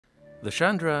The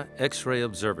Chandra X-ray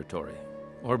Observatory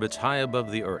orbits high above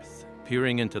the Earth,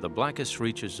 peering into the blackest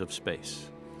reaches of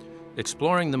space.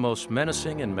 Exploring the most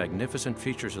menacing and magnificent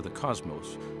features of the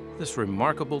cosmos, this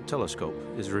remarkable telescope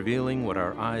is revealing what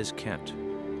our eyes can't,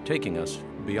 taking us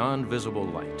beyond visible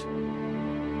light.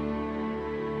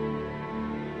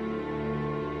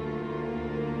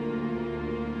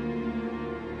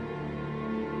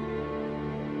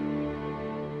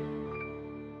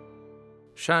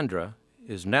 Chandra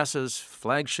is NASA's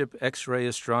flagship X-ray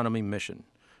astronomy mission,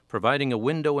 providing a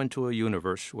window into a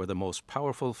universe where the most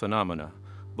powerful phenomena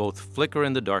both flicker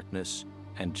in the darkness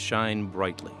and shine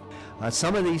brightly.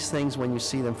 Some of these things, when you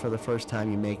see them for the first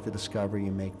time, you make the discovery,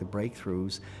 you make the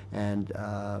breakthroughs, and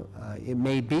it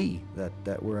may be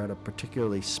that we're at a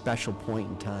particularly special point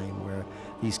in time where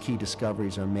these key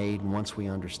discoveries are made, and once we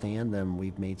understand them,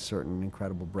 we've made certain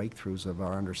incredible breakthroughs of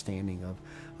our understanding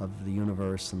of the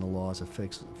universe and the laws of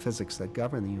physics that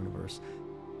govern the universe.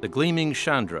 The gleaming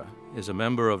Chandra is a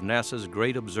member of NASA's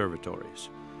great observatories,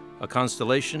 a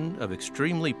constellation of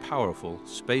extremely powerful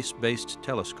space-based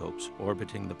telescopes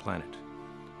orbiting the planet.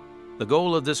 The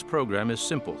goal of this program is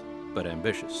simple but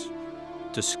ambitious: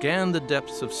 to scan the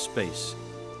depths of space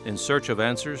in search of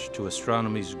answers to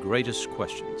astronomy's greatest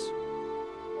questions.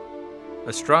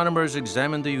 Astronomers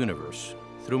examine the universe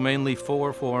through mainly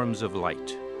four forms of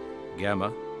light: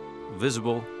 gamma,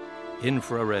 visible,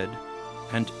 infrared,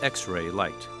 and X-ray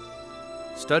light.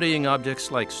 Studying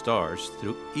objects like stars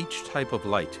through each type of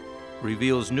light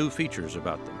reveals new features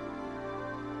about them.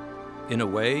 In a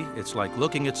way, it's like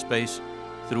looking at space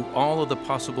through all of the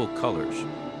possible colors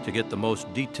to get the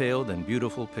most detailed and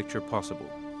beautiful picture possible.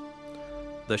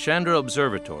 The Chandra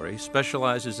Observatory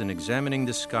specializes in examining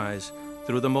the skies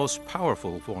through the most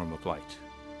powerful form of light,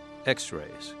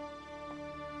 X-rays.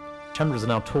 Chandra's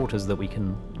now taught us that we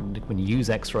can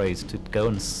use X-rays to go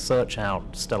and search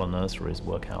out stellar nurseries,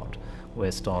 work out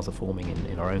where stars are forming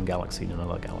in our own galaxy and in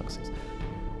other galaxies.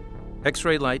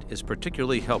 X-ray light is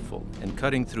particularly helpful in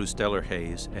cutting through stellar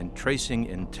haze and tracing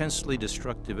intensely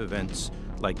destructive events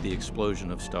like the explosion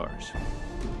of stars.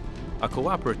 A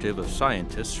cooperative of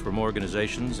scientists from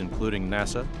organizations including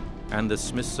NASA and the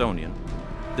Smithsonian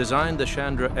designed the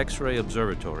Chandra X-ray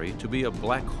Observatory to be a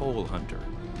black hole hunter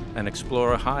and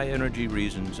explore high-energy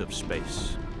regions of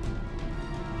space.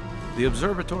 The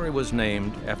observatory was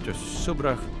named after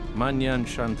Subrahmanyan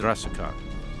Chandrasekhar,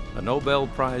 a Nobel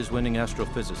Prize-winning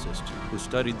astrophysicist who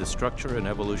studied the structure and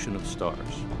evolution of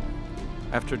stars.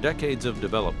 After decades of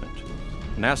development,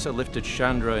 NASA lifted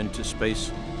Chandra into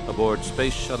space aboard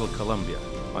Space Shuttle Columbia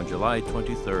on July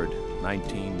 23,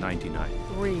 1999.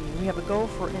 3. We have a goal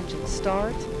for engine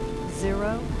start.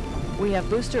 0. We have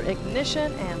booster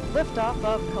ignition and liftoff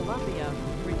of Columbia,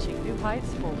 reaching new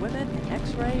heights for women in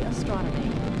X-ray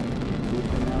astronomy.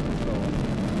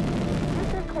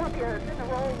 Columbia is in the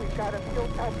roll. We've got a fuel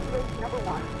calculation number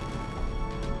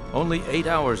 1. Only 8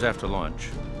 hours after launch,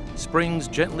 springs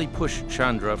gently pushed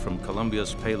Chandra from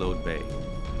Columbia's payload bay,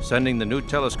 sending the new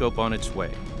telescope on its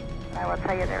way. I will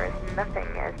tell you there is nothing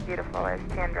as beautiful as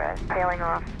Chandra sailing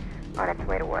off on its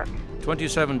way to work.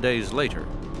 27 days later,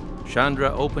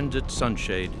 Chandra opened its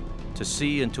sunshade to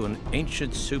see into an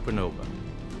ancient supernova,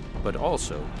 but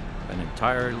also an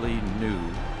entirely new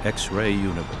X-ray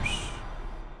universe.